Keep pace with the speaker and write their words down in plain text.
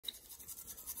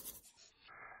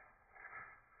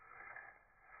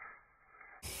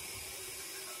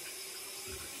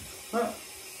Ah.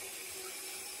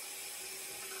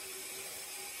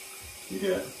 You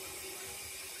do it.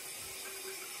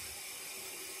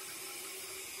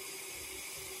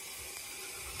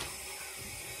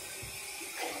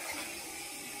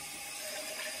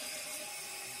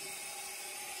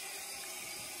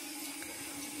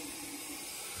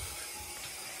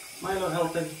 Milo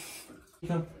helping.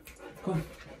 Go. Go on.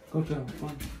 Go down. Come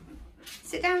on.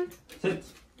 Sit down. Sit.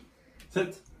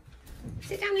 Sit.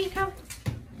 Sit down, Niko.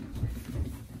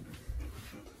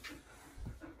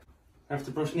 I have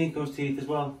to brush Niko's teeth as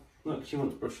well. Look, she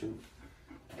wants brushing.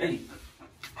 Hey.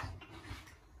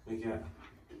 We get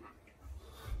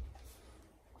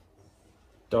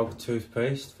dog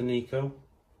toothpaste for Niko.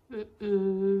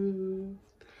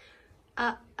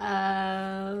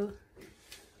 Uh-oh.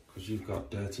 Because you've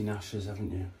got dirty gnashes,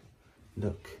 haven't you?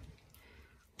 Look.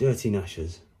 Dirty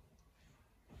gnashes.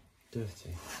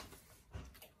 Dirty.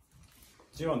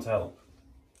 Do you want help?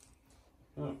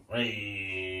 Oh.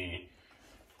 Wee.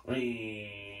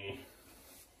 Wee.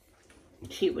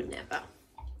 She would never.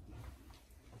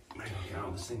 Maybe I'll get out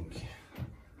of the sink.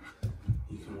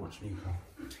 You can watch Niko.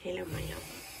 Hello, Maya.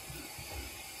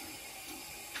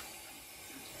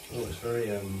 Oh, it's very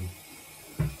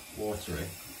watery.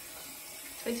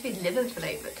 It's supposed to be liver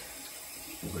flavoured.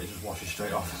 But it just washes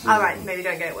straight off. Alright, maybe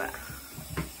don't get it wet.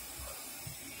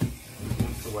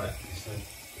 It's the wet, it's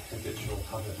a habitual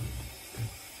habit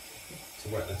to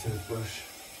wet the toothbrush.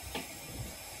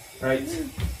 Right,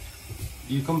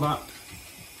 you come back.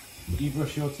 You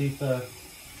brush your teeth there.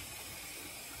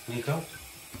 Niko?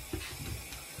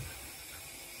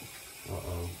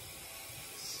 Uh-oh.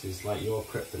 This is like your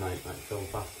kryptonite, like Phil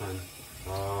bath time.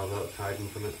 Oh, look, hiding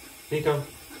from it. Niko!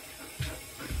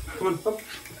 Come on, up!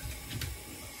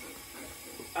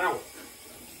 Ow!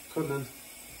 Come on then.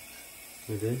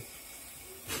 You do?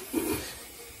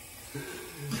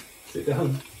 Sit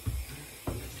down.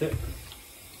 Sit.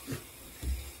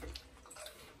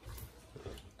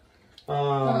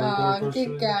 Oh,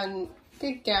 good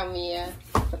girl, Mia.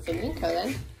 What's for Niko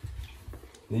then?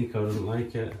 Niko doesn't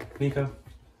like it. Niko,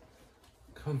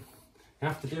 come. You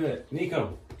have to do it.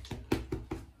 Niko.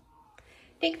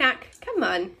 Knick-knack, come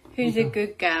on. Who's Niko. a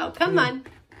good girl? Come on.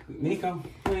 Niko,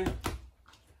 come here.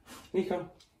 Niko.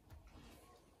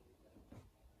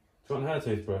 Do you want her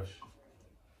toothbrush?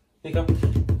 Niko.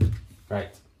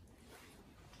 Right.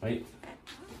 Wait.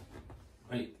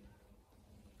 Wait.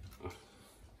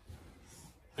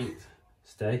 Wait.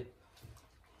 Stay.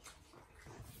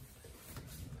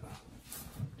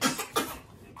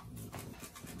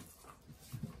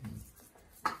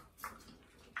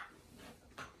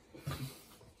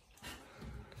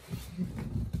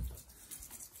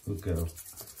 Good girl.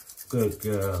 Good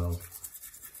girl.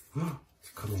 It's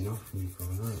coming off, Niko,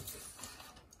 look.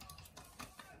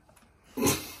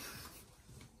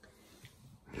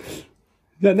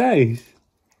 Is that nice?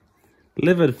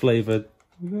 Liver flavoured.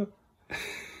 Oh,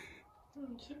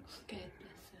 she looks scared,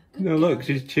 bless her. Good No, girl. look,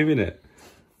 she's chewing it.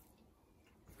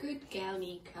 Good girl,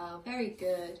 Niko. Very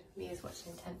good. Mia's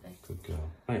watching intently. Good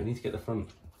girl. Right, I need to get the front.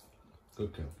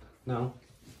 Good girl. Now.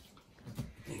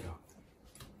 Niko.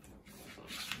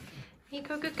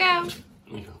 Niko, good girl.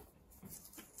 Niko.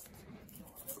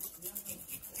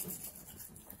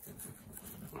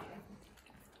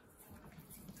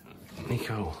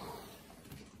 Niko.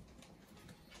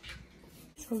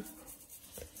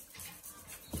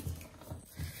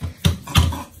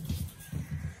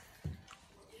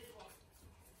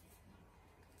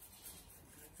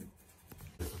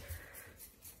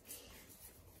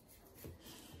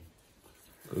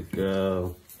 Good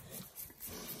girl.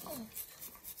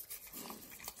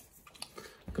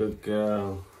 Good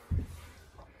girl.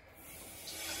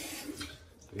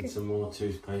 Need some more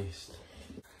toothpaste.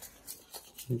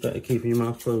 You better keep your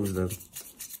mouth closed then.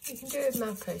 You can do it with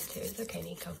mouth closed too. It's okay,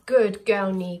 Niko. Good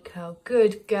girl, Niko.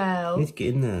 Good girl. You need to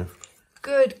get in there.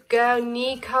 Good girl,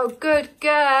 Niko. Good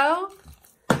girl.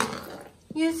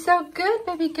 You're so good,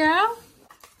 baby girl.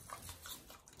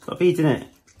 Stop eating it.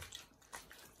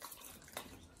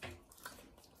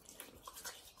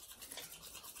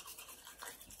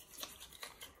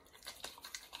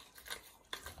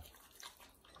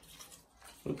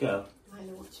 Good girl.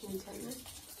 Milo watching intently.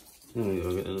 Oh, you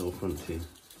gotta get a little front teeth.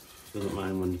 She doesn't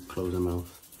mind when you close her mouth.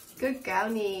 Good girl,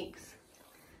 Nix.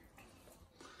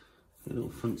 Get little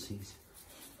frontsies.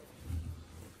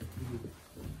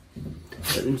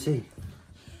 Let them see.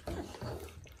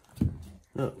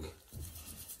 Look.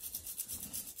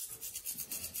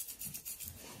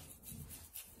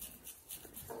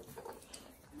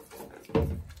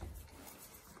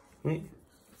 Wait.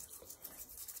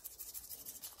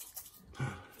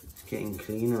 It's getting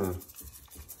cleaner.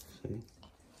 See?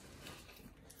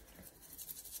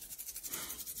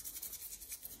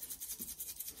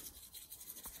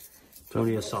 It's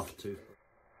only a soft tooth.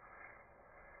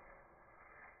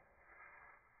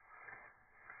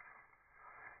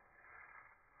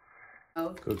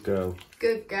 Oh. Good girl.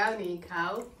 Good girl,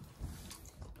 Niko.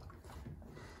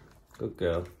 Good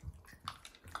girl.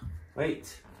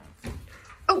 Wait.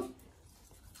 Oh!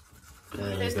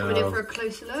 There Let's we come in go. for a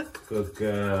closer look. Good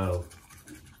girl.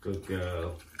 Good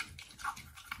girl.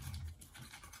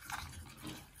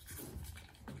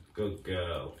 Good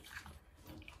girl.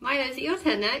 Milo, is it your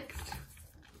turn next?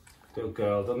 Good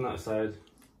girl. Done that side.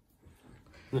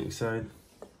 Next side.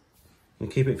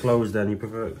 And keep it closed then. You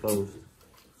prefer it closed.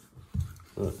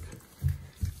 Look.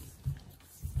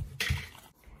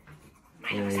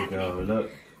 Milo, what's There you happening? go.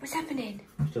 Look. What's happening?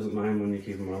 She doesn't mind when you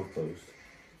keep her mouth closed.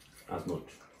 As much.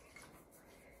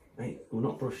 Hey, we're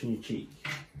not brushing your cheek.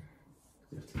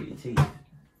 You have to get your teeth.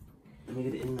 Let me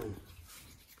get it in there.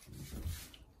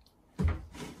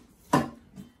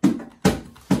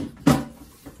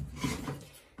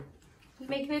 You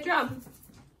making a drum?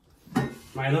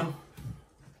 Milo.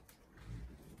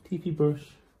 Teethy brush.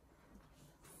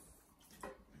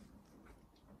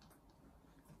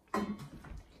 So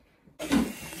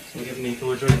we give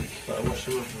Niko a drink. Better wash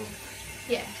him off.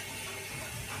 Yeah.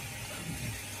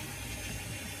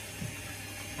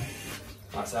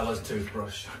 That's Ella's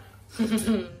toothbrush.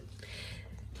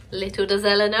 Little does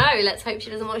Ella know. Let's hope she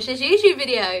doesn't watch this YouTube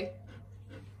video.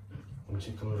 When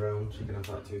she comes round, she can have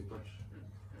that toothbrush.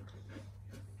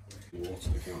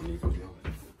 Water if you want Niko's milk.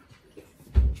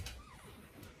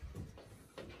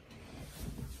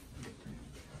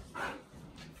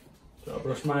 Gotta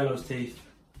brush Milo's teeth.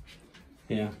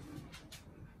 Here.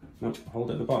 Nope, hold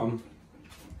it at the bottom.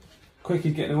 Quick,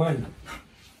 he's getting away.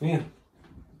 Here.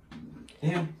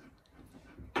 Here.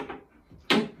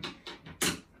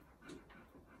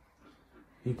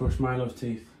 You brush Milo's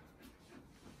teeth.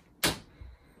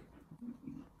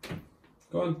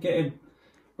 Go on, get him.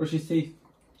 Brush his teeth.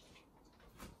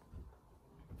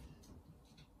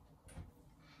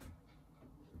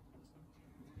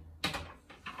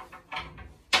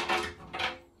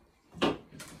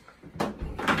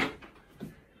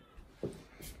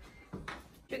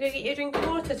 Should we go get you a drink of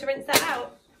water to rinse that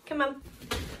out? Come on.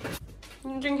 You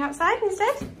can drink outside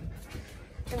instead?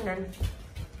 And then.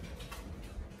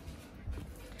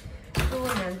 Go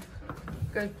on then.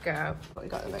 Good girl. What we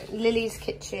got at the moment? Lily's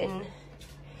kitchen.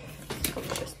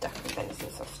 Probably just duck and venison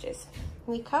sausages.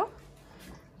 Niko?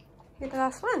 You're the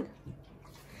last one.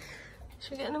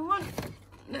 Should we get another one?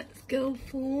 Let's go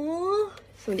for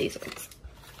some of these ones.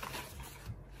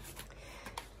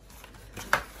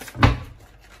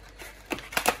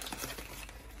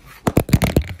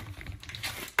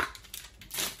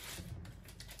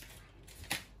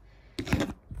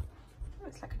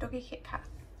 It's like a doggy Kit Kat.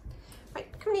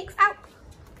 Right, come Niko, out.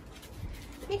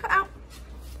 Niko, out.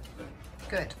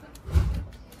 Good.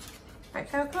 Right,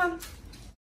 Phil, come on.